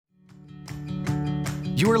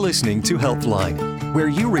You're listening to Healthline, where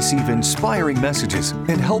you receive inspiring messages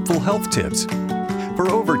and helpful health tips.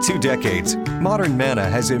 For over 2 decades, Modern Manna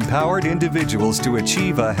has empowered individuals to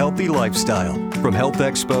achieve a healthy lifestyle, from health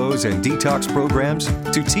expos and detox programs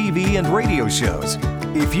to TV and radio shows.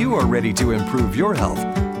 If you are ready to improve your health,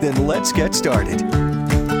 then let's get started.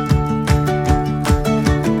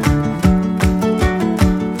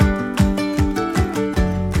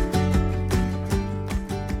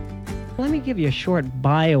 Let me give you a short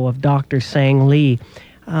bio of Dr. Sang Lee.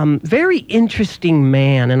 Very interesting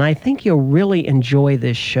man, and I think you'll really enjoy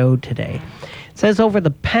this show today. It says over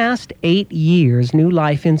the past 8 years, New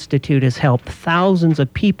Life Institute has helped thousands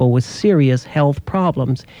of people with serious health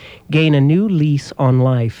problems gain a new lease on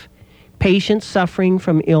life. Patients suffering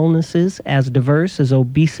from illnesses as diverse as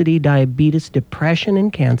obesity, diabetes, depression,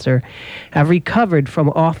 and cancer have recovered from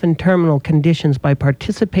often terminal conditions by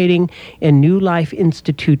participating in New Life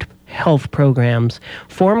Institute health programs,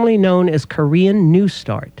 formerly known as Korean New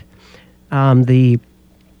Start. The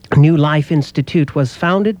New Life Institute was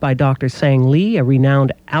founded by Dr. Sang Lee, a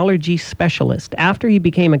renowned allergy specialist. After he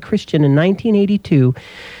became a Christian in 1982,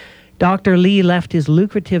 Dr. Lee left his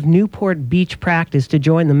lucrative Newport Beach practice to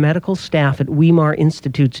join the medical staff at Weimar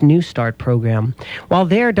Institute's New Start program. While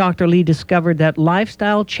there, Dr. Lee discovered that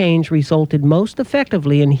lifestyle change resulted most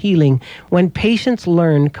effectively in healing when patients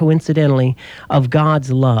learned, coincidentally, of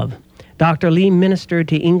God's love. Dr. Lee ministered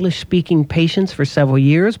to English-speaking patients for several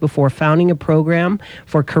years before founding a program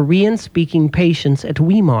for Korean-speaking patients at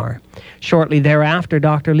Weimar. Shortly thereafter,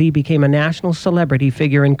 Dr. Lee became a national celebrity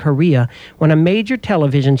figure in Korea when a major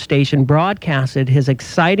television station broadcasted his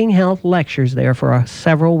exciting health lectures there for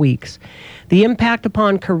several weeks. The impact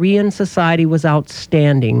upon Korean society was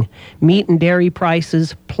outstanding. Meat and dairy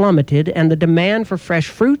prices plummeted, and the demand for fresh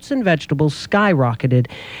fruits and vegetables skyrocketed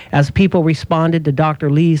as people responded to Dr.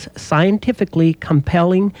 Lee's scientifically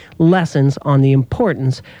compelling lessons on the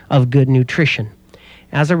importance of good nutrition.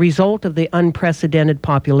 As a result of the unprecedented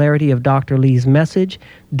popularity of Dr. Lee's message,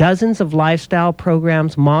 dozens of lifestyle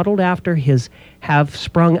programs modeled after his have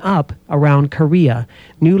sprung up around Korea.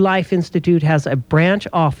 New Life Institute has a branch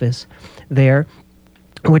office there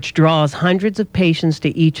which draws hundreds of patients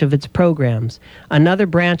to each of its programs. Another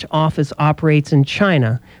branch office operates in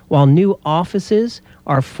China, while new offices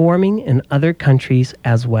are forming in other countries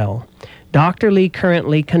as well. Dr. Lee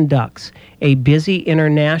currently conducts a busy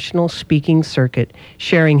international speaking circuit,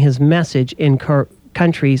 sharing his message in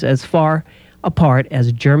countries as far apart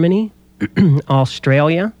as Germany,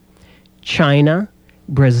 Australia, China,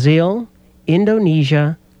 Brazil,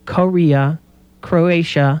 Indonesia, Korea,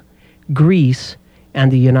 Croatia, Greece,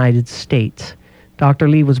 and the United States. Dr.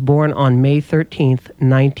 Lee was born on May 13th,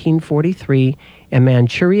 1943, in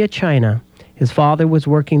Manchuria, China. His father was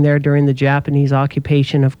working there during the Japanese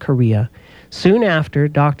occupation of Korea. Soon after,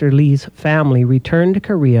 Dr. Lee's family returned to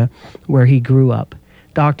Korea, where he grew up.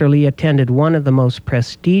 Dr. Lee attended one of the most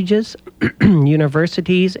prestigious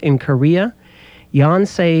universities in Korea,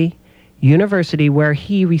 Yonsei University, where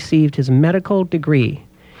he received his medical degree.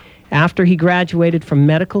 After he graduated from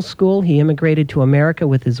medical school, he immigrated to America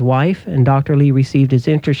with his wife, and Dr. Lee received his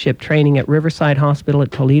internship training at Riverside Hospital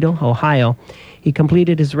at Toledo, Ohio. He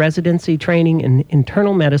completed his residency training in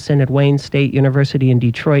internal medicine at Wayne State University in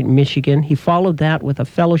Detroit, Michigan. He followed that with a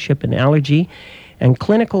fellowship in allergy and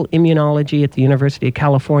clinical immunology at the University of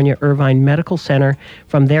California, Irvine Medical Center.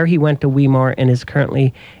 From there, he went to Weimar and is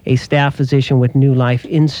currently a staff physician with New Life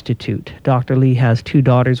Institute. Dr. Lee has 2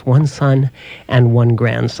 daughters, 1 son, and 1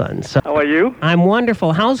 grandson. So, how are you? I'm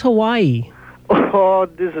wonderful. How's Hawaii? Oh,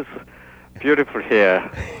 this is beautiful here.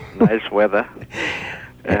 Nice weather.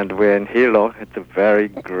 And we're in Hilo. It's very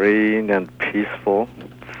green and peaceful.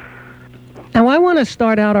 Now, I want to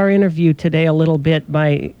start out our interview today a little bit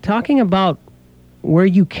by talking about where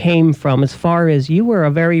you came from, as far as you were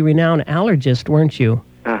a very renowned allergist, weren't you?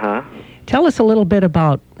 Uh-huh. Tell us a little bit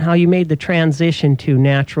about how you made the transition to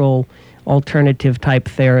natural alternative type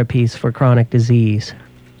therapies for chronic disease.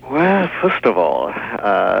 Well, first of all,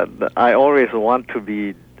 I always want to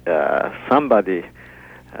be somebody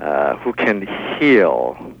who can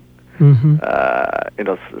heal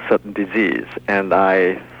certain disease, and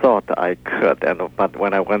I thought I could. But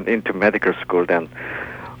when I went into medical school, then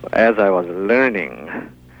as I was learning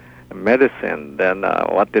medicine, then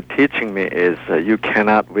what they're teaching me is you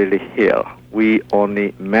cannot really heal. We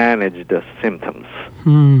only manage the symptoms,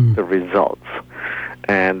 the results.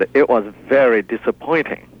 And it was very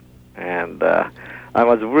disappointing. And I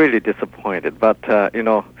was really disappointed. But,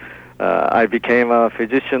 I became a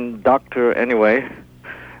physician doctor anyway.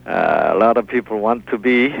 A lot of people want to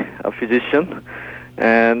be a physician.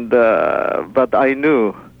 And but I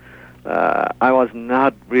knew I was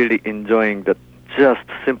not really enjoying just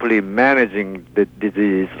simply managing the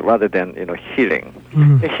disease rather than healing.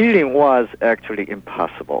 The healing was actually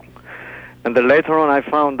impossible. And then later on I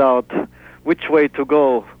found out which way to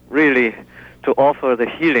go really to offer the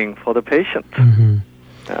healing for the patient.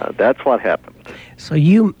 That's what happened. So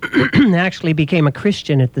you actually became a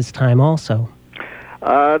Christian at this time also.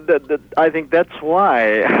 I think that's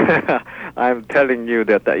why I'm telling you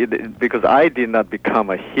that, because I did not become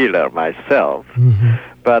a healer myself,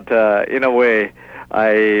 but in a way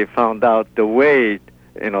I found out the way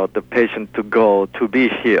the patient to go to be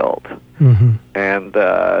healed. And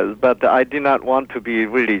but I did not want to be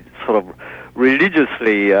really sort of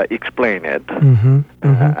religiously explain it.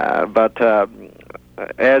 But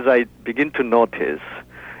as I begin to notice,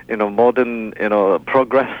 modern,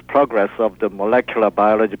 progress of the molecular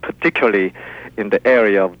biology, particularly in the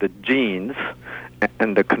area of the genes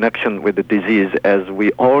and the connection with the disease, as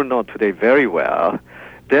we all know today very well,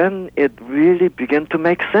 then it really began to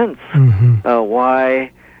make sense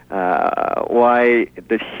why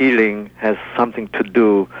the healing has something to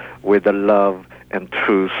do with the love and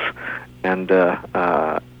truth and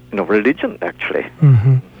religion, actually.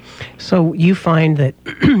 So you find that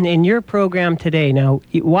in your program today, now,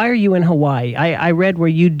 why are you in Hawaii? I read where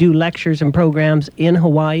you do lectures and programs in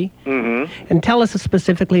Hawaii. And tell us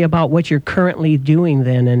specifically about what you're currently doing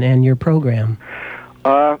then and your program.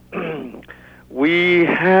 We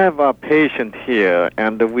have a patient here,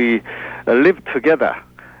 and we live together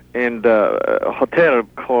in the hotel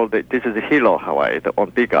called, this is Hilo, Hawaii,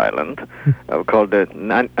 on Big Island, called the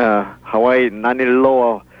Hawaii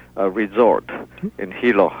Naniloa Resort in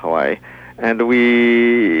Hilo, Hawaii. And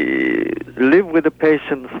we live with the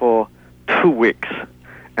patient for 2 weeks,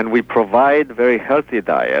 and we provide very healthy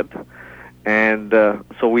diet. And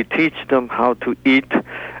so we teach them how to eat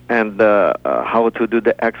and how to do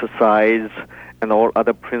the exercise and all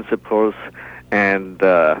other principles. And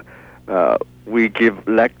we give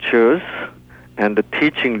lectures and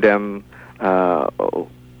teaching them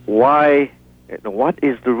what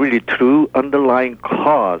is the really true underlying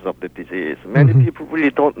cause of the disease. Many people really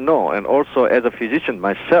don't know. And also, as a physician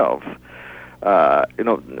myself,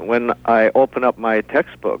 when I open up my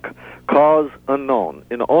textbook, cause unknown.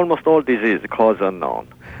 Almost all disease, cause unknown.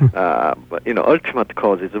 But ultimate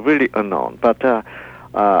cause is really unknown. But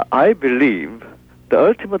I believe the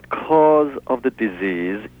ultimate cause of the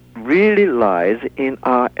disease really lies in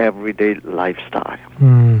our everyday lifestyle.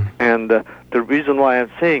 And the reason why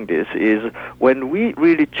I'm saying this is when we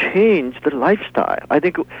really change the lifestyle. I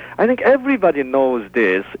think everybody knows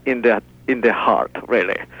this in their heart,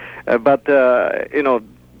 really. But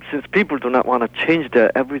since people do not want to change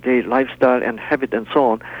their everyday lifestyle and habit and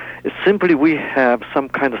so on, it's simply we have some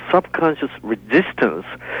kind of subconscious resistance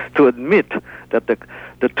to admit that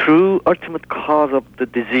the true ultimate cause of the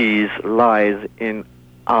disease lies in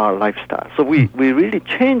our lifestyle. So we really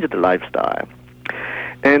change the lifestyle.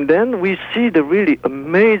 And then we see the really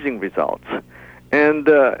amazing results. And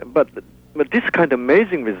but this kind of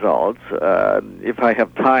amazing results, if I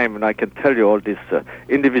have time, and I can tell you all these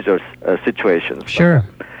individual situations. Sure.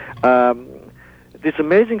 This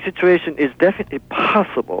amazing situation is definitely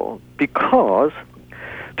possible because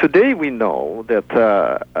today we know that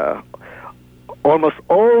almost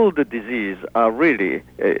all the disease are really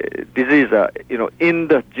in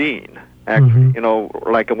the gene. Actually,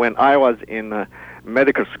 like when I was in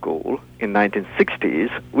medical school in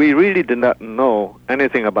 1960s, we really did not know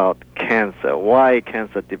anything about cancer, why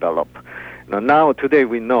cancer developed. Now today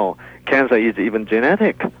we know cancer is even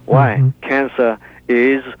genetic. Why? Cancer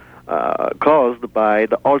is caused by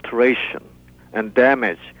the alteration and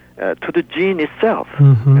damage to the gene itself.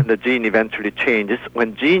 And the gene eventually changes.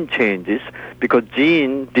 When gene changes, because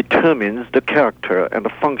gene determines the character and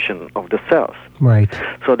the function of the cells. Right.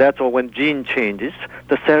 So that's why when gene changes,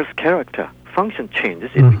 the cell's character, function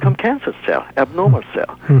changes, it becomes cancer cell, abnormal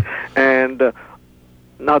cell. And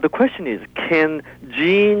now the question is, can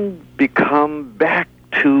gene become back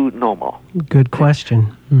to normal? Good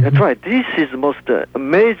question. That's right. This is the most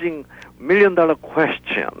amazing million-dollar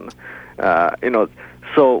question.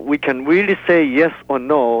 So we can really say yes or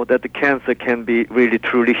no that the cancer can be really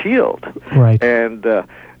truly healed. Right. And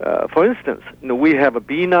for instance, we have a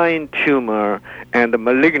benign tumor and a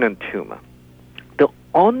malignant tumor. The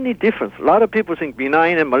only difference, a lot of people think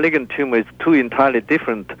benign and malignant tumor is two entirely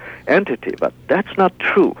different entities, but that's not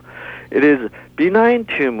true. It is benign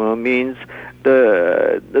tumor means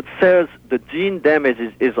the cells, the gene damage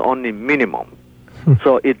is only minimum.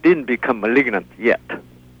 So it didn't become malignant yet.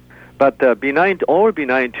 But benign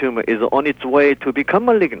tumor is on its way to become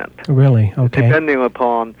malignant. Really? Okay. Depending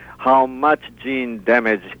upon how much gene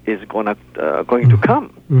damage is going to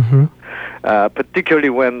come. Mm-hmm.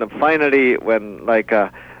 Particularly when finally, when like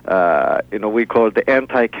we call the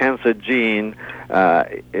anti-cancer gene,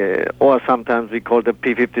 or sometimes we call the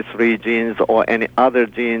p53 genes or any other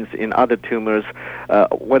genes in other tumors.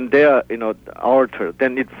 When they are altered,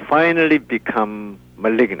 then it finally become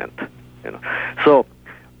malignant. So.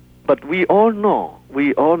 But we all know,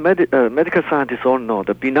 medical scientists all know,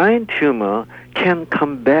 the benign tumor can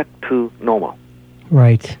come back to normal.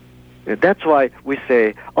 Right. That's why we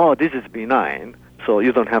say, oh, this is benign, so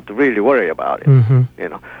you don't have to really worry about it.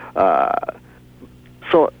 Mm-hmm.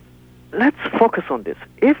 So let's focus on this.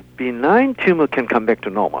 If benign tumor can come back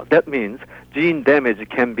to normal, that means gene damage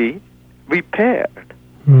can be repaired,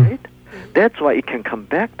 right? That's why it can come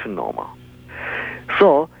back to normal.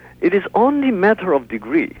 So it is only matter of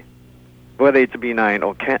degree whether it's benign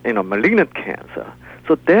or malignant cancer.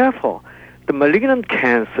 So therefore, the malignant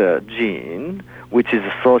cancer gene, which is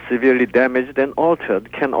so severely damaged and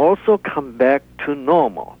altered, can also come back to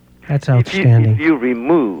normal. That's outstanding. If you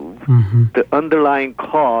remove the underlying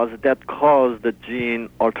cause that caused the gene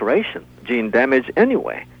alteration, gene damage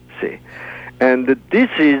anyway. See, and this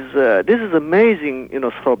is amazing.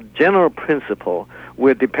 Sort of general principle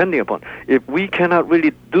we're depending upon. If we cannot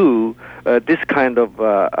really do this kind of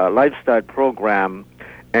lifestyle program,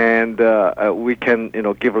 and we can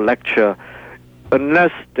give a lecture,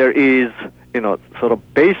 unless there is sort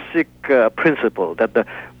of basic principle that the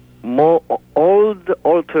more old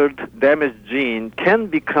altered damaged gene can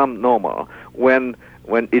become normal when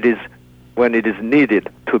it is needed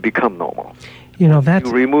to become normal. That's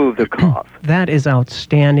to remove the cause. That is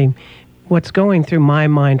outstanding. What's going through my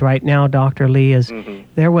mind right now, Dr. Lee, is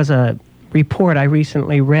there was a report I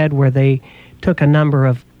recently read where they took a number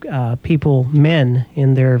of people, men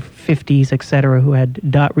in their 50s, etc., who had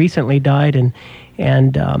recently died, and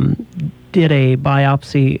did a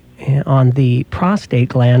biopsy on the prostate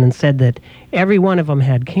gland and said that every one of them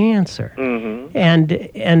had cancer.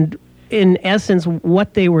 And in essence,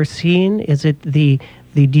 what they were seeing is it the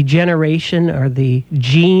degeneration or the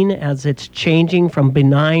gene as it's changing from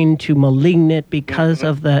benign to malignant because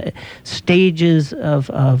of the stages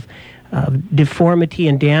of deformity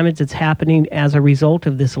and damage that's happening as a result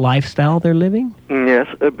of this lifestyle they're living? Yes,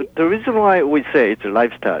 but the reason why we say it's a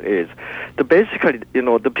lifestyle is basically,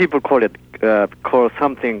 the people call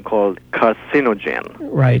something called carcinogen.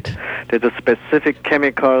 Right. There's a specific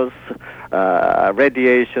chemicals,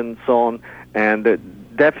 radiation, so on, and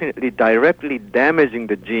definitely directly damaging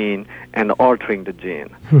the gene and altering the gene.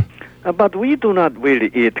 But we do not really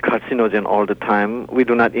eat carcinogen all the time. We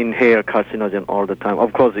do not inhale carcinogen all the time.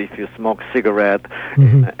 Of course, if you smoke cigarette,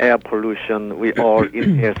 air pollution, we all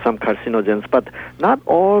inhale some carcinogens. But not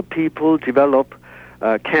all people develop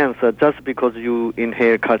cancer just because you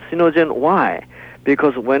inhale carcinogen. Why?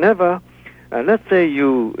 Because whenever, let's say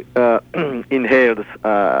you inhale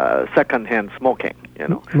secondhand smoking,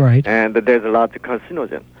 right, and there's a lot of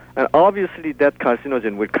carcinogen. And obviously, that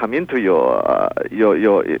carcinogen will come into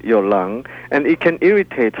your lung, and it can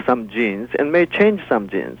irritate some genes and may change some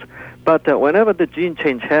genes. But whenever the gene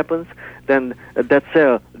change happens, then that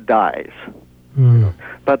cell dies.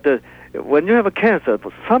 But when you have a cancer,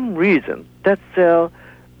 for some reason, that cell,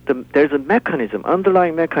 there's a mechanism,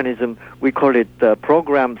 underlying mechanism. We call it the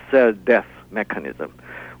programmed cell death mechanism.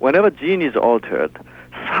 Whenever gene is altered,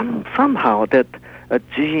 somehow that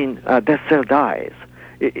that cell dies.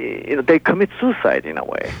 They commit suicide in a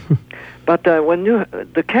way. But when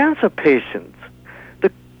the cancer patients,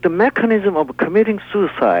 the mechanism of committing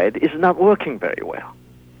suicide is not working very well.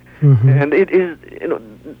 And it is,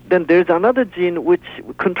 then there's another gene which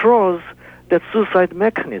controls that suicide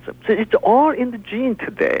mechanism. So it's all in the gene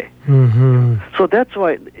today. So that's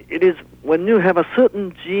why it is, when you have a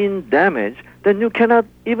certain gene damage, then you cannot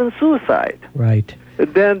even suicide. Right.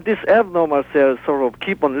 Then this abnormal cells sort of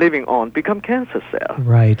keep on living on, become cancer cells.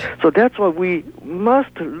 Right. So that's why we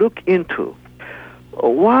must look into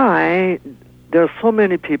why there are so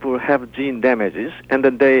many people who have gene damages, and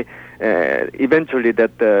then they eventually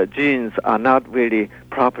that the genes are not really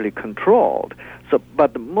properly controlled. So,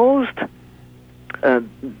 but the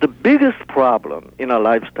biggest problem in our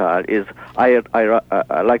lifestyle is I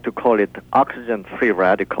like to call it oxygen-free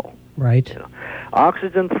radical. Right.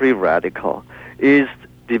 Oxygen-free radical is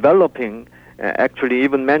developing, actually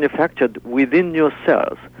even manufactured within your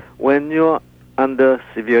cells when you're under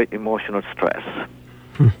severe emotional stress,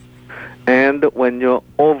 and when you're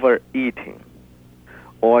overeating,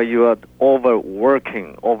 or you're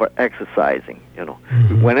overworking, over-exercising.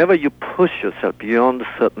 Whenever you push yourself beyond a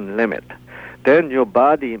certain limit, then your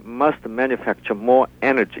body must manufacture more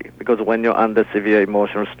energy, because when you're under severe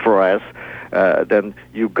emotional stress, then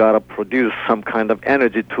you gotta produce some kind of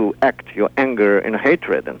energy to act your anger and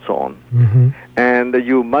hatred and so on. Mm-hmm. And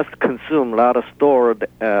you must consume a lot of stored,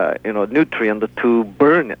 nutrient to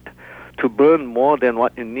burn it. To burn more than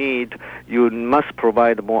what you need, you must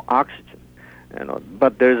provide more oxygen.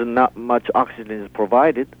 But there's not much oxygen is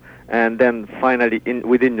provided, and then finally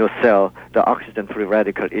within your cell, the oxygen-free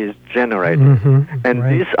radical is generated. Mm-hmm. And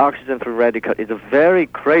Right. this oxygen-free radical is a very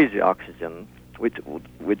crazy oxygen, which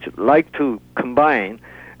like to combine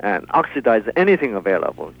and oxidize anything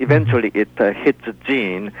available. Eventually, it hits a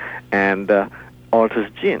gene and alters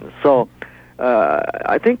genes. So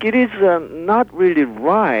I think it is not really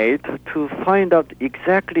right to find out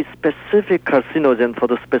exactly specific carcinogen for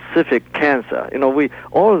the specific cancer. We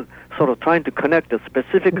all sort of trying to connect the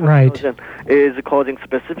specific Right. carcinogen is causing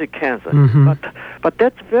specific cancer. Mhm. But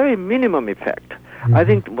that's very minimum effect. I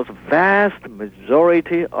think the most vast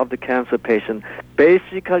majority of the cancer patients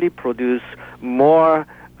basically produce more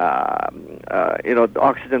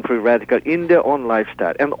oxygen-free radical in their own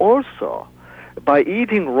lifestyle. And also, by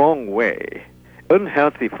eating wrong way,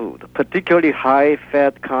 unhealthy food, particularly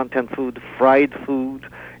high-fat content food, fried food,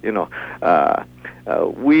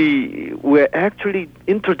 we're actually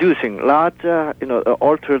introducing larger,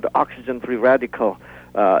 altered oxygen-free radical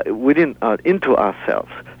into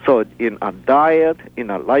ourselves. So in our diet, in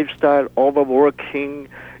our lifestyle, overworking,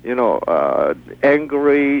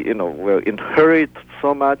 angry, we're in hurry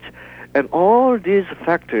so much, and all these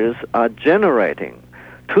factors are generating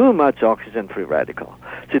too much oxygen-free radical.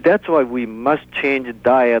 So that's why we must change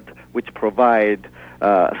diet, which provide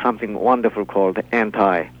something wonderful called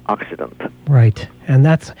antioxidant. Right, and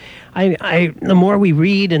that's the more we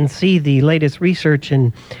read and see the latest research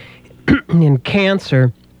in in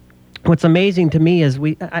cancer, what's amazing to me is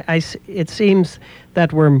it seems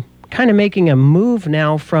that we're kind of making a move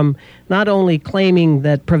now from not only claiming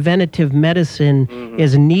that preventative medicine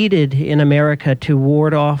is needed in America to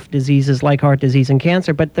ward off diseases like heart disease and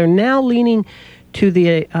cancer, but they're now leaning to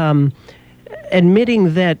the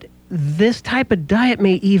admitting that this type of diet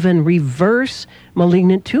may even reverse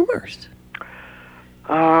malignant tumors.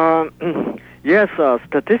 Yes,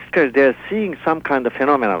 statistically, they're seeing some kind of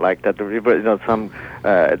phenomena like that.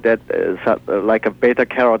 Like a beta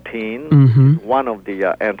carotene, one of the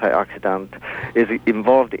antioxidant, is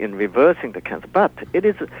involved in reversing the cancer. But it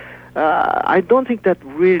is, I don't think that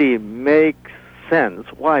really makes sense.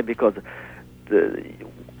 Why? Because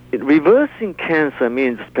reversing cancer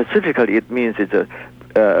means specifically it's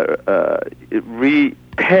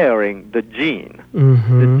repairing the gene.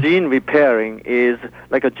 The gene repairing is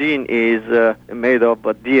like a gene is made of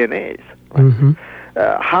DNAs. Right?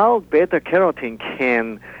 How beta carotene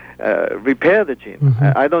can repair the gene?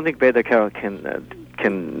 I don't think beta carotene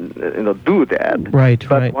can do that. Right.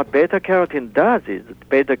 But what beta carotene does is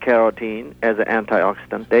beta carotene as an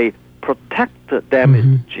antioxidant, they protect the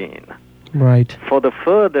damaged gene. Right. For the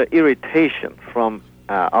further irritation from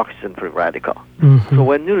oxygen-free radical. So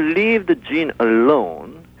when you leave the gene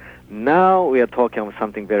alone, now we are talking about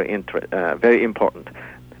something very important.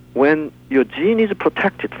 When your gene is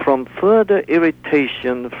protected from further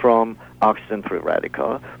irritation from oxygen-free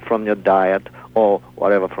radical, from your diet or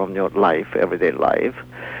whatever, from your life, everyday life,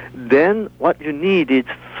 then what you need is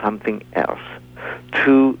something else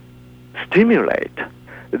to stimulate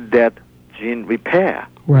that gene repair.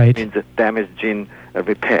 Right. Means the damaged gene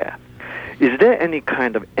repair. Is there any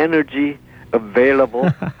kind of energy available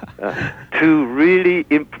to really,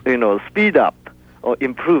 speed up or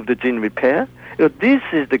improve the gene repair? This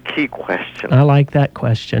is the key question. I like that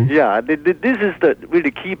question. Yeah, this is the really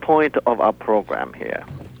key point of our program here.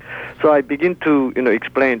 So I begin to,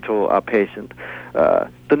 explain to our patient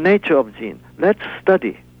the nature of gene. Let's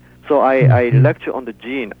study. So I lecture on the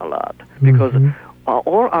gene a lot because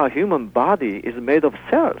all our human body is made of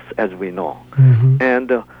cells, as we know,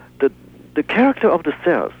 and the character of the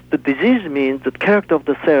cells, the disease means the character of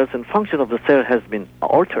the cells and function of the cell has been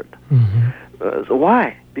altered. So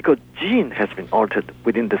why? Because gene has been altered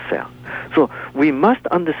within the cell. So we must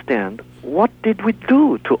understand what did we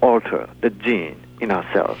do to alter the gene in our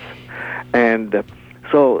cells. And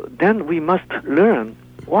so then we must learn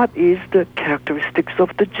what is the characteristics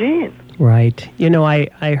of the gene. Right.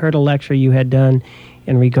 I heard a lecture you had done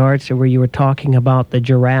in regards to where you were talking about the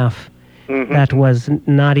giraffe that was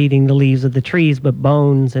not eating the leaves of the trees but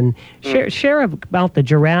bones. And share about the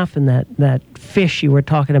giraffe and that fish you were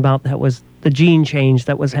talking about that was the gene change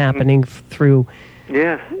that was happening through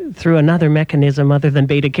another mechanism other than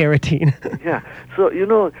beta carotene. Yeah. So,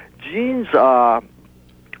 genes are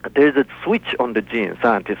there's a switch on the gene.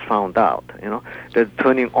 Scientists found out, there's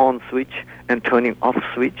turning on switch and turning off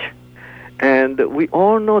switch. And we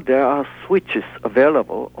all know there are switches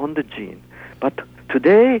available on the gene. But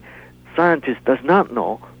today, scientists does not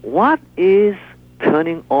know what is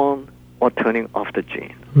turning on or turning off the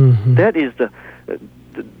gene. Mm-hmm. That is the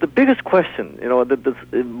biggest question.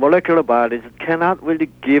 The molecular biologists cannot really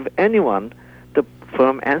give anyone the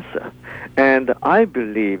firm answer. And I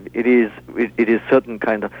believe it is certain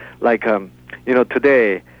kind of like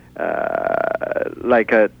today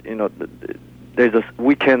there's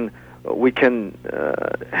we can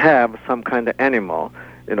have some kind of animal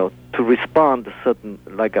to respond to certain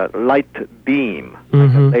like a light beam,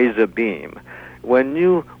 like a laser beam. When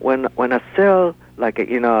a cell like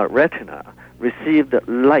in a retina receive the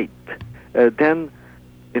light, then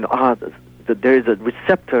there is a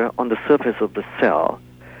receptor on the surface of the cell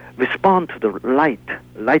respond to the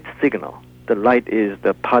light signal. The light is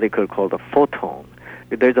the particle called a photon.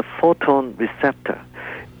 There's a photon receptor.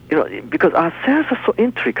 Because our cells are so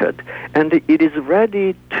intricate, and it is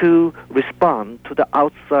ready to respond to the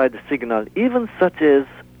outside signal, even such as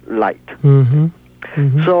light. Mm-hmm.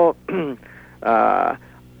 Mm-hmm. So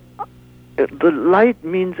the light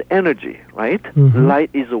means energy, right? Mm-hmm. Light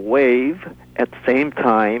is a wave. At the same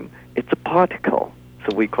time, it's a particle.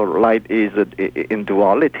 So we call light is in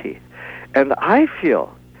duality. And I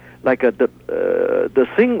feel like the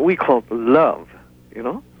thing we call love,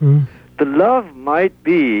 Mm. the love might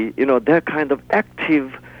be, that kind of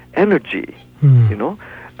active energy,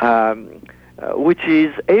 which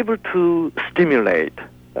is able to stimulate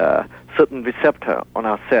certain receptor on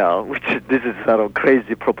our cell, this is sort of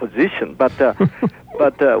crazy proposition, but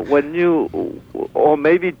when or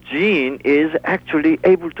maybe gene is actually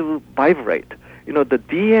able to vibrate. The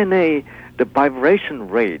DNA, the vibration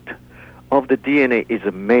rate of the DNA is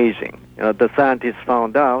amazing. The scientists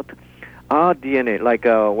found out our DNA, like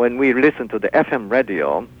when we listen to the FM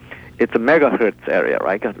radio, it's a megahertz area,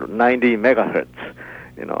 right? 90 megahertz.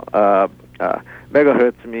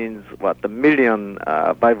 Megahertz means what? 1 million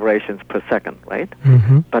vibrations per second, right?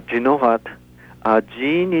 Mm-hmm. But you know what? Our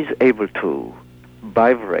gene is able to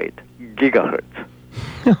vibrate gigahertz.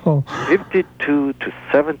 Oh. 52 to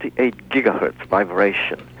 78 gigahertz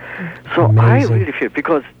vibration. So Amazing. I really feel,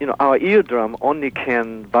 because our eardrum only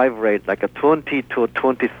can vibrate like a 20 to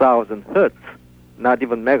 20,000 hertz, not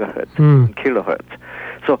even megahertz, kilohertz.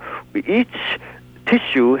 So each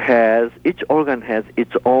organ has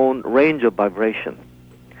its own range of vibration.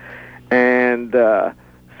 And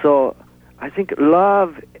so I think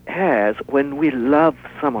love has, when we love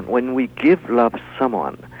someone, when we give love to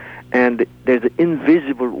someone, and there's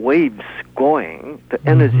invisible waves going, the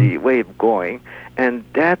energy wave going, and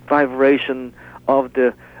that vibration of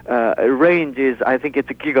the range is, I think it's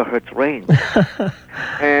a gigahertz range.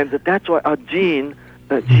 And that's why our gene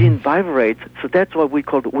vibrates, so that's why we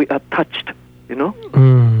are touched,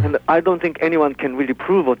 And I don't think anyone can really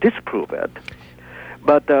prove or disprove it.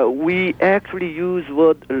 But we actually use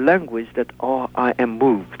language that, I am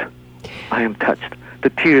moved, I am touched, the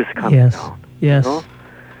tears come down. Yes.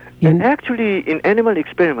 And actually, in animal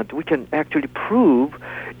experiment, we can actually prove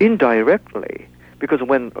indirectly, because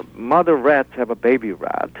when mother rats have a baby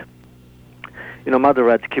rat, mother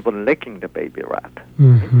rats keep on licking the baby rat.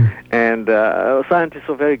 Mm-hmm. And scientists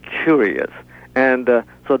are very curious. And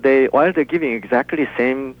so while they're giving exactly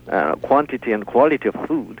same quantity and quality of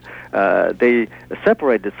food, they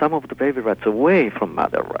separated some of the baby rats away from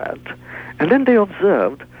mother rat. And then they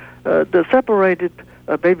observed the separated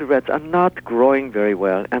baby rats are not growing very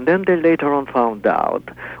well. And then they later on found out,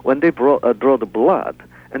 when they draw the blood,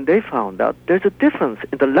 and they found out there's a difference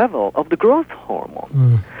in the level of the growth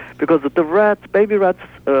hormone. Because the baby rats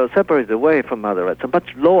separated away from mother rats, a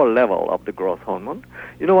much lower level of the growth hormone.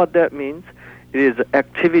 You know what that means? It is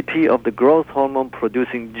activity of the growth hormone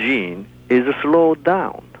producing gene is slowed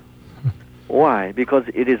down. Why? Because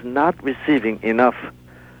it is not receiving enough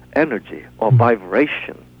energy or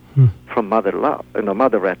vibration from mother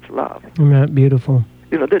rat's love. Isn't that beautiful?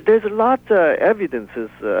 There's a lot of evidences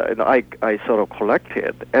I sort of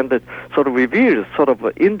collected, and that sort of reveals sort of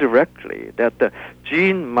indirectly that the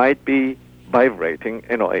gene might be vibrating.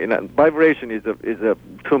 Vibration is a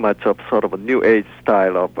too much of sort of a new age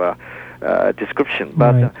style of description,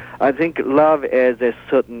 but Right. I think love as a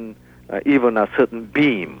certain, even a certain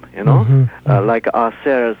beam. Like our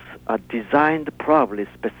cells are designed probably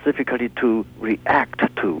specifically to react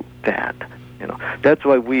to that. That's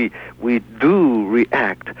why we do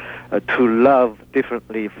react to love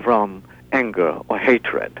differently from anger or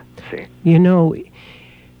hatred. See?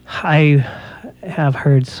 I have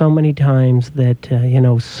heard so many times that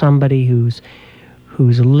somebody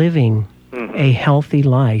who's living a healthy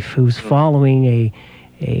life, who's following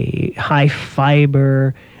a high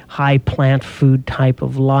fiber, high plant food type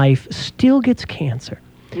of life, still gets cancer.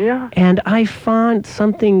 Yeah. And I found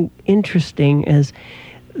something interesting as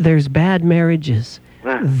there's bad marriages,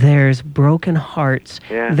 there's broken hearts,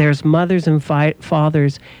 there's mothers and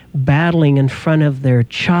fathers battling in front of their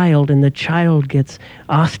child, and the child gets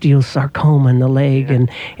osteosarcoma in the leg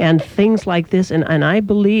and things like this. And I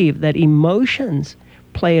believe that emotions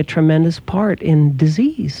play a tremendous part in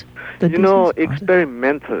disease.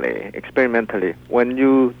 Experimentally, when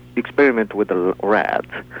you experiment with a rat,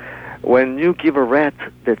 when you give a rat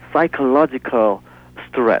the psychological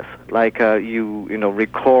stress, like you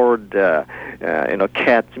record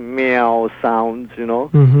cat meow sounds,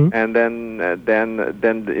 and then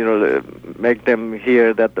make them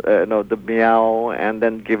hear that the meow, and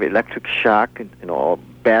then give electric shock,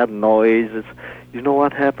 bad noises. You know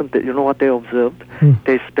what happened? You know what they observed?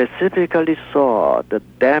 They specifically saw the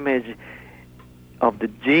damage of the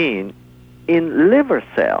gene in liver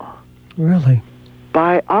cell. Really?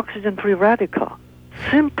 By oxygen free radical,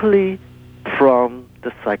 simply from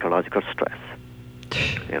the psychological stress.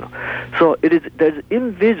 So there's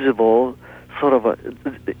invisible sort of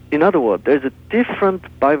in other words, there's a different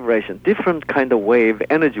vibration, different kind of wave,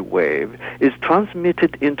 energy wave is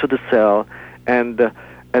transmitted into the cell, and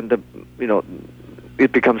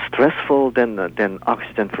it becomes stressful. Then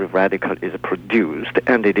oxygen free radical is produced,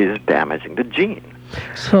 and it is damaging the gene.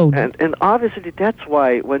 So and obviously that's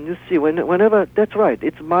why when you see whenever that's right,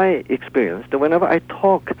 it's my experience that whenever I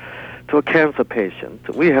talk to a cancer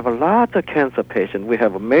patient, we have a lot of cancer patients, we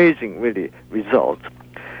have amazing really results,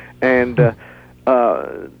 and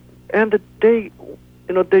they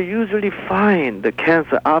they usually find the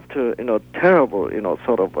cancer after terrible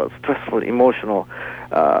sort of stressful emotional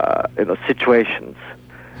situations,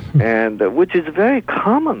 and which is very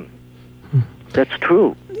common. That's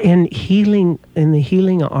true. In the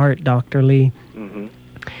healing art, Dr. Lee,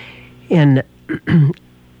 in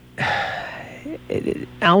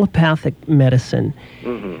allopathic medicine,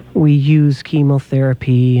 we use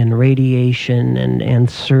chemotherapy and radiation and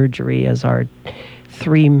surgery as our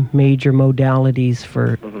three major modalities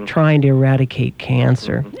for trying to eradicate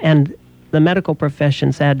cancer. And the medical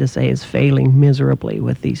profession, sad to say, is failing miserably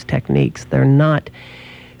with these techniques. They're not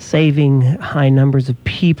saving high numbers of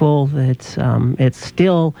people. It's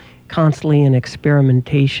still constantly an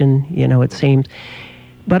experimentation, it seems.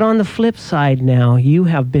 But on the flip side now, you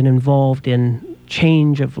have been involved in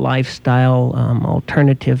change of lifestyle,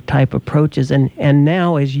 alternative type approaches. And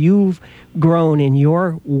now as you've grown in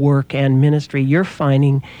your work and ministry, you're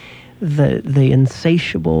finding the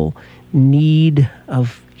insatiable need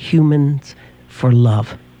of humans for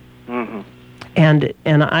love. And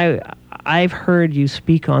I've heard you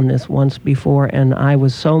speak on this once before, and I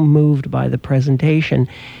was so moved by the presentation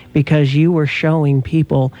because you were showing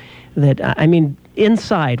people that,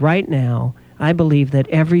 inside right now, I believe that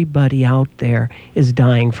everybody out there is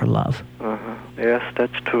dying for love. Yes,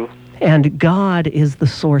 that's true. And God is the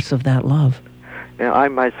source of that love. Yeah, I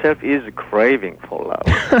myself is craving for love.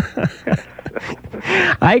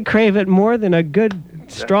 I crave it more than a good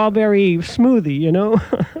strawberry smoothie,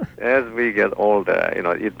 As we get older,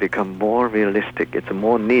 it becomes more realistic. It's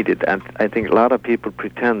more needed. And I think a lot of people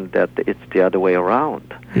pretend that it's the other way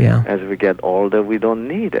around. Yeah. As we get older, we don't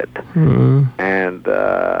need it. And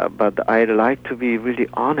but I like to be really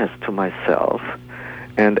honest to myself.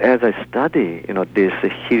 And as I study, this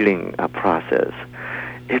healing process,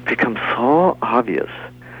 it becomes so obvious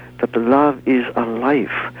that the love is a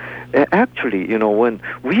life. Actually, when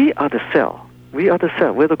we are the cell, we're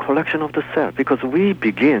the collection of the cell, because we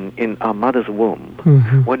begin in our mother's womb.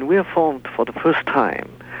 When we are formed for the first time,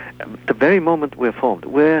 the very moment we're formed,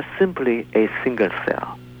 we're simply a single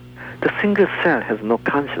cell. The single cell has no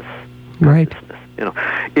consciousness. Right.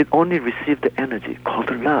 It only receives the energy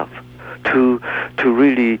called love to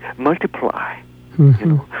really multiply.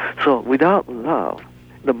 So without love,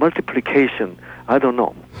 the multiplication, I don't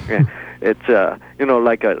know. It's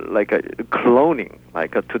like a cloning.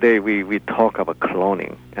 Today we talk about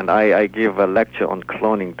cloning, and I give a lecture on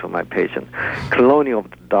cloning to my patient. Cloning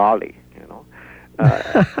of the dolly.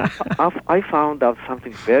 I found out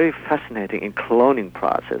something very fascinating in cloning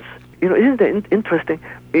process. Isn't it interesting?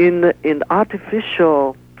 In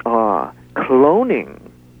artificial cloning,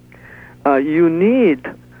 you need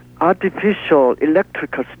artificial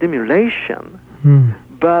electrical stimulation,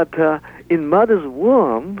 but in mother's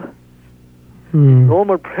womb,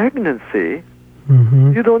 normal pregnancy,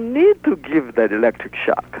 you don't need to give that electric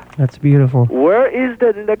shock. That's beautiful. Where is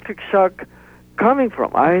that electric shock coming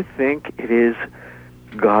from? I think it is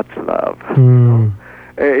God's love.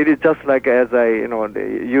 It is just like as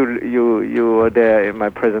you were there in my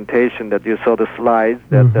presentation that you saw the slides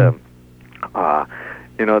that that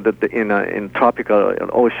in tropical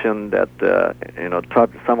ocean that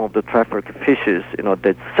some of the trafficked fishes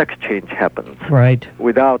that sex change happens right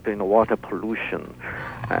without water pollution.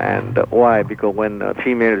 And why? Because when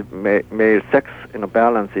female male sex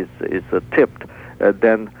balance is tipped,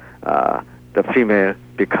 then the female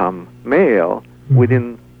become male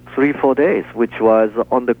within 3-4 days, which was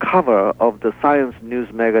on the cover of the Science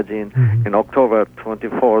News magazine in October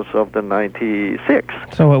 24th of the 96.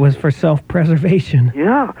 So it was for self-preservation.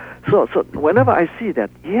 Yeah. So whenever I see that,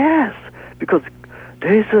 yes, because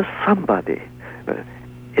there is somebody,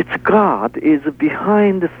 it's God is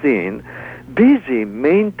behind the scene, busy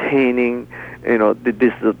maintaining,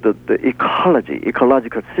 the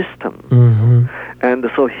ecological system. And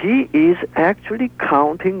so he is actually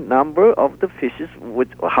counting number of the fishes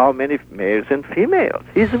with how many males and females.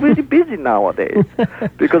 He's really busy nowadays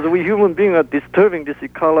because we human beings are disturbing this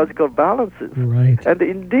ecological balances. Right. And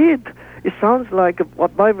indeed, it sounds like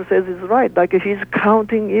what Bible says is right, like he's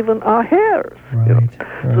counting even our hairs. Right.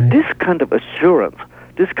 So this kind of assurance,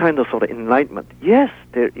 this kind of sort of enlightenment, yes,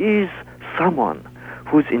 there is someone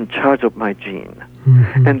who's in charge of my gene.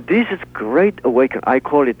 And this is great awakening. I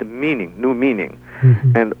call it the meaning, new meaning.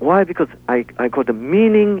 And why? Because I call the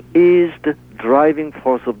meaning is the driving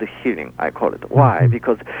force of the healing. I call it. Why?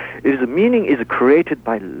 Because the meaning is created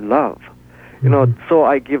by love. So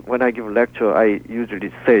when I give a lecture, I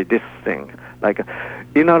usually say this thing, like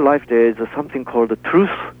in our life there is something called the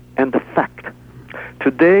truth and the fact.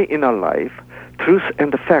 Today in our life, truth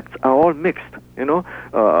and the facts are all mixed.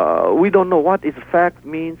 We don't know what is fact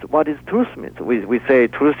means, what is truth means. We say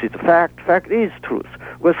truth is fact, fact is truth.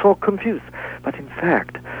 We're so confused. But in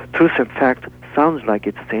fact, truth and fact sounds like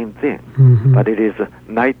it's the same thing, but it is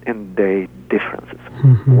night and day differences.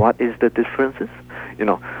 What is the differences?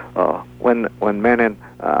 When man and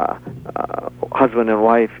husband and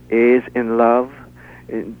wife is in love,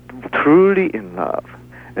 truly in love,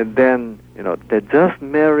 and then they're just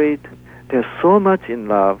married, they're so much in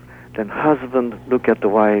love. Then husband look at the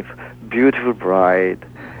wife, beautiful bride,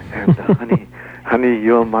 and honey,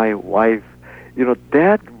 you're my wife.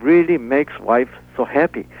 That really makes wife so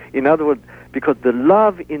happy. In other words, because the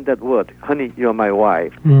love in that word, honey, you're my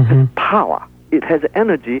wife, has power. It has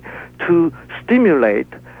energy to stimulate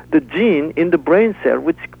the gene in the brain cell,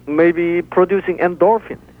 which may be producing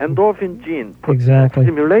endorphin gene, exactly.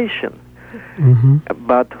 stimulation.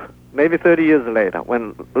 But maybe 30 years later,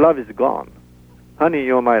 when love is gone, honey,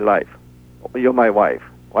 you're my life. You're my wife.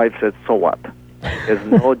 Wife says, so what? There's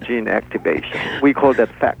no gene activation. We call that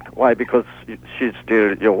fact. Why? Because she's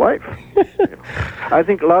still your wife. I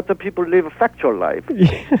think lots of people live a factual life.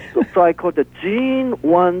 So I call the gene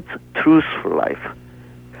wants truthful life.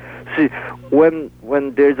 See,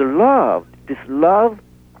 when there's a love, this love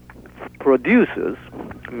produces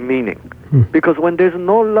meaning. Because when there's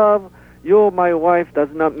no love, you're my wife does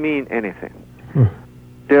not mean anything.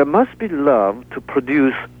 There must be love to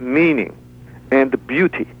produce meaning and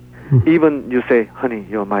beauty. Even you say, honey,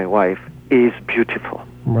 you're my wife, is beautiful.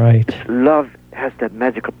 Right. Love has that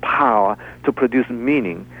magical power to produce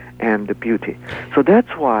meaning and beauty. So that's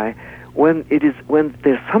why when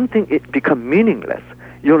there's something, it becomes meaningless.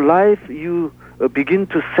 Your life, you begin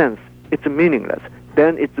to sense it's meaningless.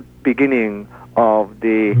 Then it's the beginning of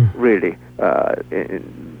the really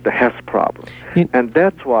the health problem. And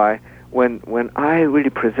that's why when I really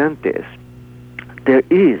present this, there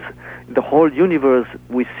is the whole universe.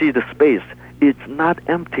 We see the space. It's not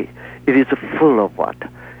empty. It is full of what?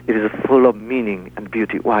 It is full of meaning and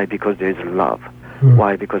beauty. Why? Because there is love.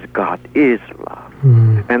 Why? Because God is love.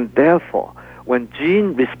 And therefore, when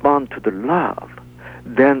gene respond to the love,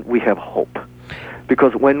 then we have hope.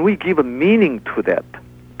 Because when we give a meaning to that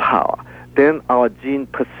power, then our gene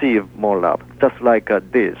perceive more love. Just like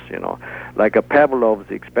this, like a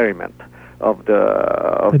Pavlov's experiment of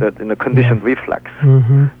the conditioned reflex.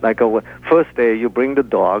 Like first day you bring the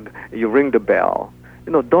dog, you ring the bell.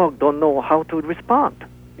 Dog don't know how to respond.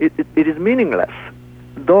 It is meaningless.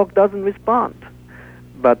 Dog doesn't respond.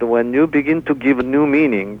 But when you begin to give a new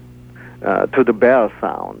meaning to the bell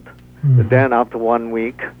sound, then after 1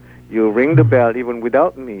 week, you ring the bell even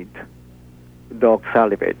without meat, dog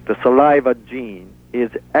salivate. The saliva gene is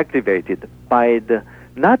activated by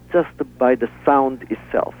not just by the sound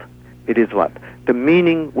itself. It is what? The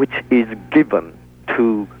meaning which is given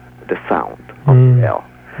to the sound of the bell.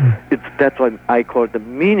 That's what I call the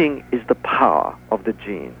meaning is the power of the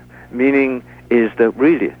gene. Meaning is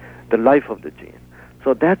really the life of the gene.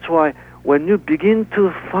 So that's why when you begin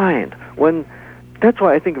to find, when That's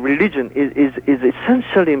why I think religion is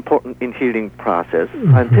essentially important in healing process,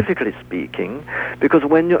 scientifically speaking, because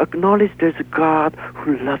when you acknowledge there's a God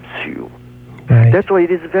who loves you, Right. that's why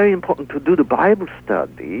it is very important to do the Bible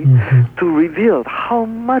study to reveal how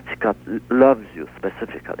much God loves you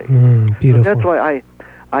specifically. Beautiful. So that's why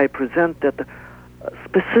I present that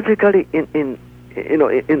specifically in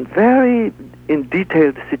very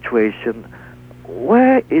detailed situation,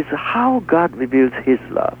 where is how God reveals His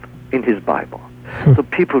love in His Bible, so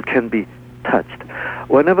people can be touched.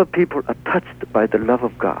 Whenever people are touched by the love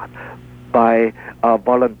of God, by our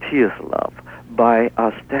volunteers' love, by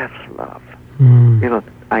our staff's love,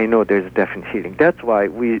 I know there's definite healing. That's why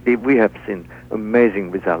we have seen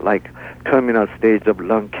amazing results, like terminal stage of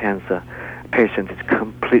lung cancer, patient is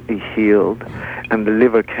completely healed, and the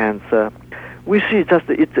liver cancer. We see just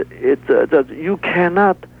you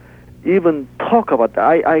cannot even talk about that.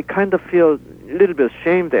 I kind of feel a little bit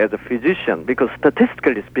ashamed as a physician, because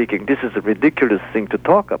statistically speaking, this is a ridiculous thing to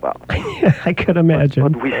talk about. I could imagine.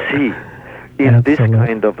 What we see in this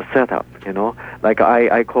kind of setup, like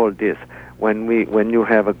I call this, when you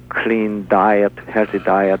have a clean diet, healthy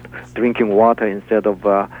diet, drinking water instead of,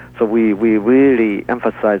 so we really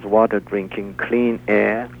emphasize water drinking, clean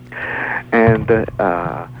air, and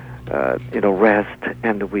rest,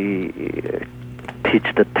 and we teach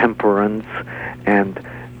the temperance, and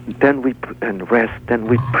then we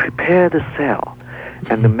prepare the cell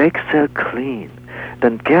and make cell clean,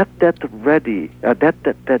 then get that ready,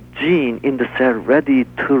 that gene in the cell ready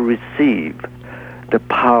to receive the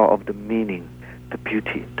power of the meaning, the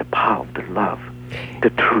beauty, the power of the love, the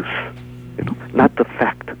truth, not the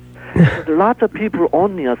fact. Lots of people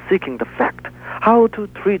only are seeking the fact, how to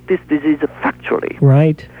treat this disease factually.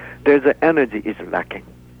 Right. There's the energy is lacking.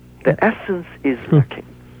 The essence is lacking.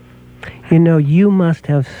 You must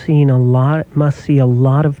see a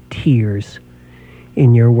lot of tears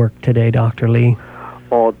in your work today, Dr. Lee.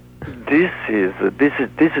 Oh, this is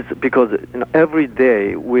because every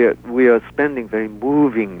day we are spending very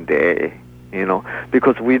moving day,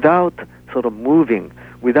 because without sort of moving,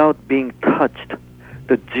 without being touched,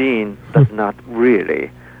 the gene does not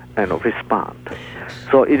really respond.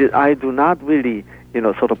 So I do not really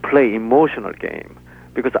sort of play emotional game,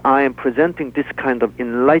 because I am presenting this kind of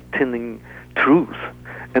enlightening truth,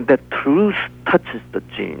 and that truth touches the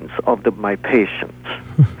genes of my patients.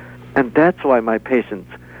 And that's why my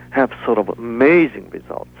patients have sort of amazing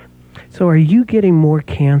results. So are you getting more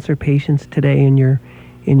cancer patients today in your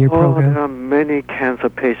program? There are many cancer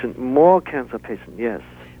patients, more cancer patients, yes.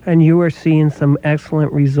 And you are seeing some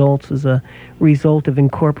excellent results as a result of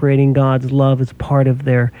incorporating God's love as part of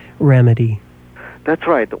their remedy. That's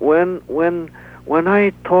right. When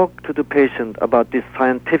I talk to the patient about these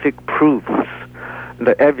scientific proofs,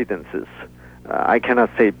 the evidences, I cannot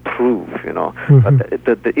say proof,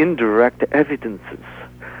 but the indirect evidences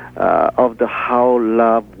of how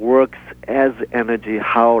love works as energy,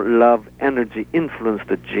 how love energy influences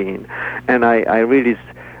the gene, and I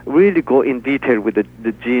really go in detail with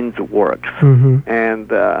the gene's works, and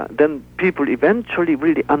then people eventually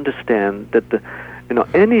really understand that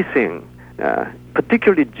anything,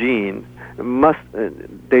 particularly gene,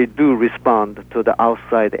 they do respond to the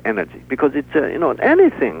outside energy, because it's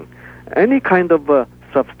anything, any kind of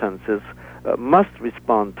substances must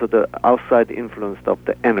respond to the outside influence of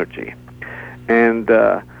the energy, and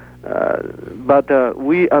but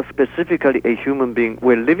we are specifically a human being.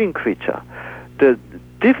 We're a living creature. The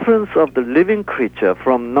difference of the living creature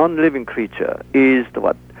from non-living creature is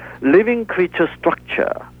what living creature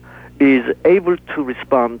structure is able to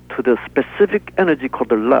respond to the specific energy called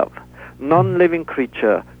the love. Non-living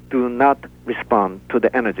creature do not respond to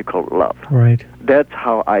the energy called love. Right. That's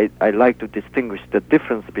how I like to distinguish the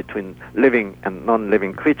difference between living and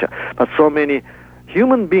non-living creature. But so many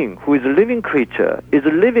human being who is a living creature is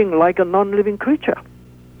living like a non-living creature.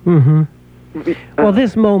 Well,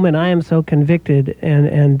 this moment, I am so convicted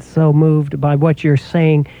and so moved by what you're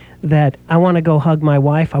saying that I want to go hug my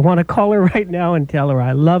wife. I want to call her right now and tell her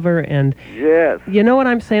I love her. And yes, you know what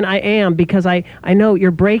I'm saying? I am, because I know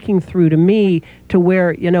you're breaking through to me to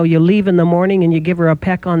where, you leave in the morning and you give her a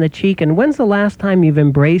peck on the cheek. And when's the last time you've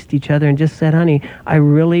embraced each other and just said, honey, I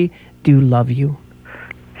really do love you?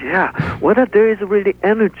 Yeah, whether there is really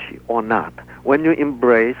energy or not, when you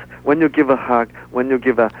embrace, when you give a hug, when you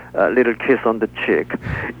give a little kiss on the cheek,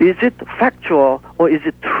 is it factual or is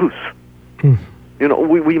it truth?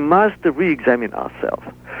 We must re-examine ourselves.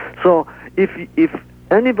 So if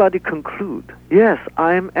anybody conclude, yes,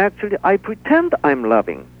 I pretend I'm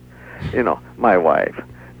loving, my wife,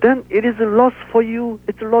 then it is a loss for you,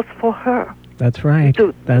 it's a loss for her. That's right.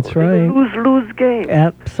 That's right. It's a lose-lose game.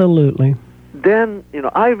 Absolutely. then,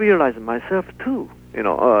 I realized myself too.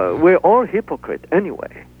 We're all hypocrite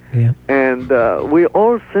anyway. Yeah. And we're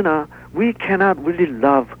all sinner. We cannot really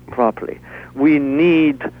love properly. We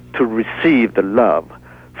need to receive the love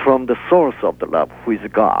from the source of the love, who is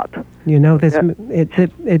God.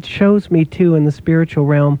 It shows me too in the spiritual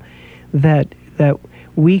realm that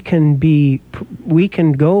we can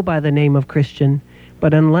go by the name of Christian,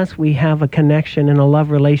 but unless we have a connection and a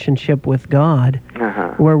love relationship with God,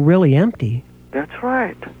 we're really empty. That's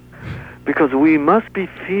right. Because we must be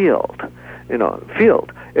filled.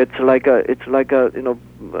 Filled. It's like a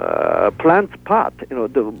plant's pot.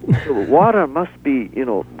 The water must be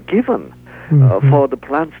given for the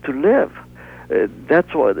plants to live.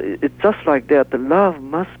 That's what it's just like that. The love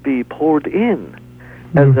must be poured in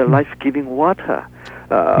as the life-giving water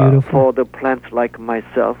for the plants like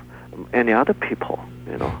myself, any other people.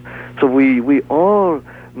 So we all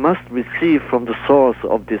must receive from the source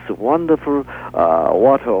of this wonderful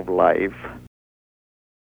water of life.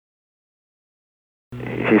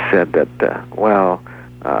 He said that,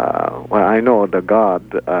 I know the God,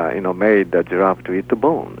 made the giraffe to eat the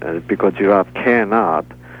bone, because giraffe cannot,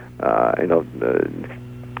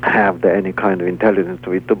 have any kind of intelligence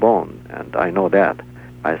to eat the bone, and I know that.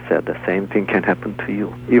 I said the same thing can happen to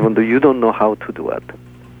you, even though you don't know how to do it.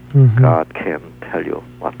 God can tell you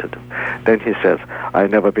what to do. Then he says,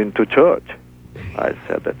 I've never been to church. I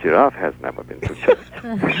said, the giraffe has never been to church.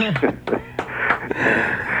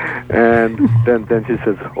 And then he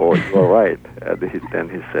says, oh, you're right. And then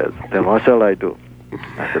he says, then what shall I do?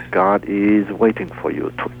 I said, God is waiting for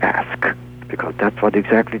you to ask, because that's what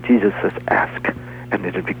exactly Jesus says, ask, and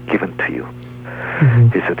it will be given to you.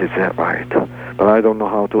 He said, is that right? But I don't know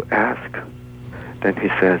how to ask. Then he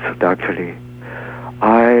says, actually,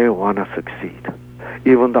 I want to succeed,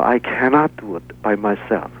 even though I cannot do it by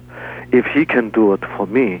myself. If he can do it for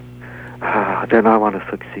me, then I want to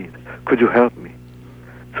succeed. Could you help me?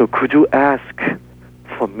 So could you ask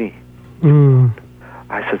for me?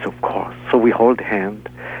 I said, of course. So we hold hands,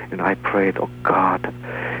 and I prayed, oh God,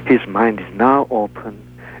 his mind is now open,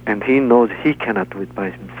 and he knows he cannot do it by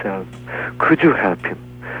himself. Could you help him?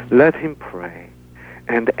 Let him pray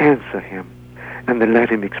and answer him, and then let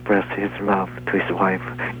him express his love to his wife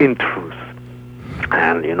in truth.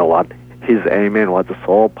 And you know what? His amen was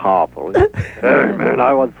so powerful. Amen.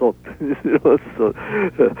 I was so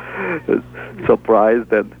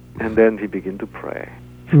surprised, and then he began to pray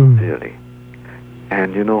sincerely.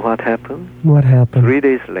 And you know what happened? What happened? 3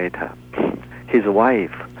 days later, his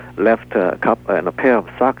wife left a pair of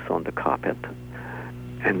socks on the carpet,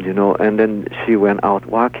 and then she went out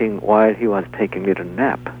walking while he was taking a little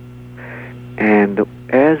nap. And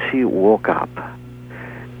as he woke up,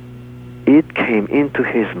 it came into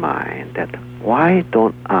his mind that, why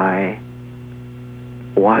don't I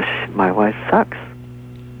wash my wife's socks?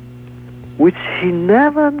 Which he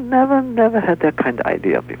never had that kind of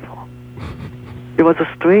idea before. It was a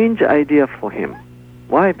strange idea for him.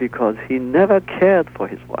 Why? Because he never cared for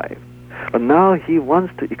his wife. But now he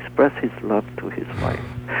wants to express his love to his wife.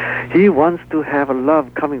 He wants to have a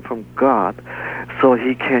love coming from God, so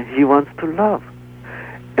he wants to love.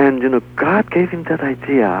 And God gave him that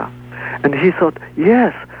idea. And he thought,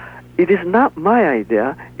 yes, it is not my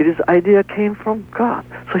idea. It is idea came from God.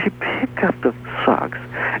 So he picked up the socks,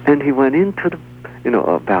 and he went into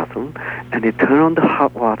the bathroom, and he turned on the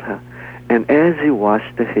hot water. And as he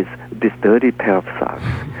washed this dirty pair of socks,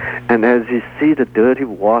 and as he see the dirty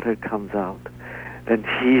water comes out, then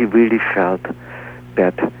he really felt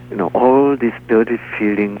that all this dirty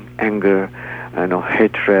feeling, anger,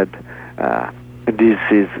 hatred, this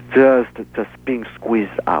is just being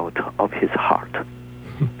squeezed out of his heart.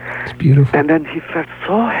 It's beautiful. And then he felt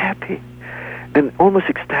so happy and almost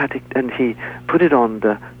ecstatic, and he put it on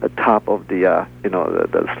the top of the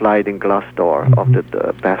sliding glass door of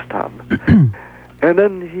the bathtub. And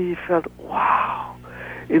then he felt, wow,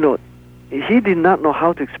 he did not know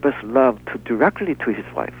how to express love directly to his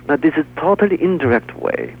wife. Now this is totally indirect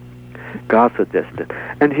way God suggested,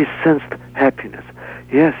 and he sensed happiness.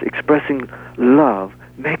 Yes, expressing love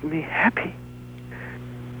make me happy.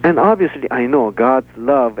 And obviously, I know God's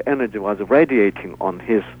love energy was radiating on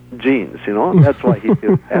his genes, That's why he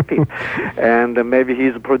feels happy. And maybe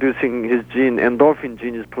he's producing his gene, endorphin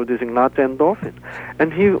gene is producing lots of endorphin.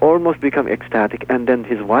 And he almost became ecstatic. And then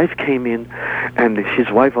his wife came in, and his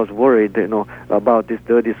wife was worried, about these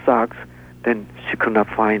dirty socks. Then she could not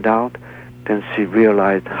find out. Then she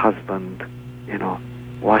realized husband,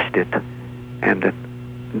 washed it. And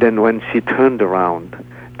then when she turned around,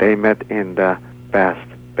 they met in the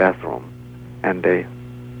bathroom, and they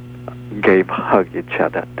hug each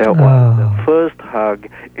other. That was the first hug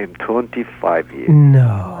in 25 years.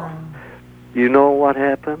 No. You know what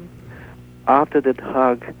happened? After that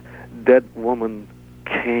hug, that woman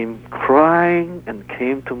came crying and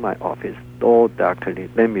came to my office. Oh, Dr. Lee,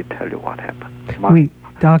 let me tell you what happened.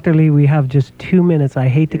 Dr. Lee, we have just 2 minutes. I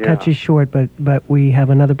hate to cut you short, but we have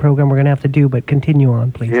another program we're going to have to do, but continue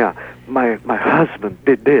on, please. Yeah, my husband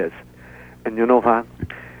did this. And you know what?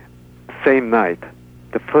 Same night,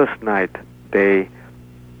 the first night, they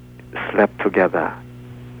slept together.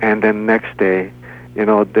 And then next day,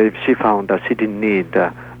 she found that she didn't need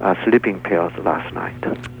sleeping pills last night.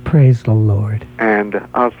 Praise the Lord. And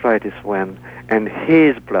arthritis went, and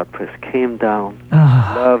his blood pressure came down.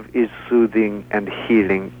 Ah. Love is soothing and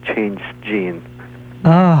healing, changed gene.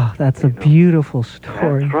 Ah, that's a beautiful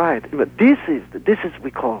story. That's right. But this is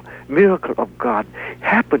we call miracle of God.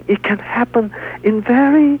 It can happen in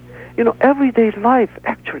very, everyday life,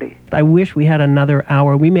 actually. I wish we had another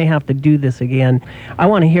hour. We may have to do this again. I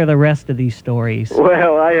want to hear the rest of these stories.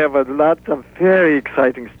 Well, I have a lot of very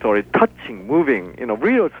exciting stories, touching, moving,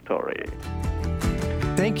 real story.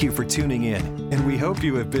 Thank you for tuning in, and we hope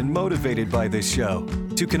you have been motivated by this show.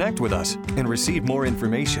 To connect with us and receive more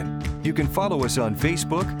information, you can follow us on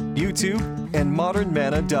Facebook, YouTube, and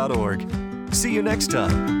modernmanna.org. See you next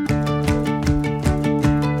time.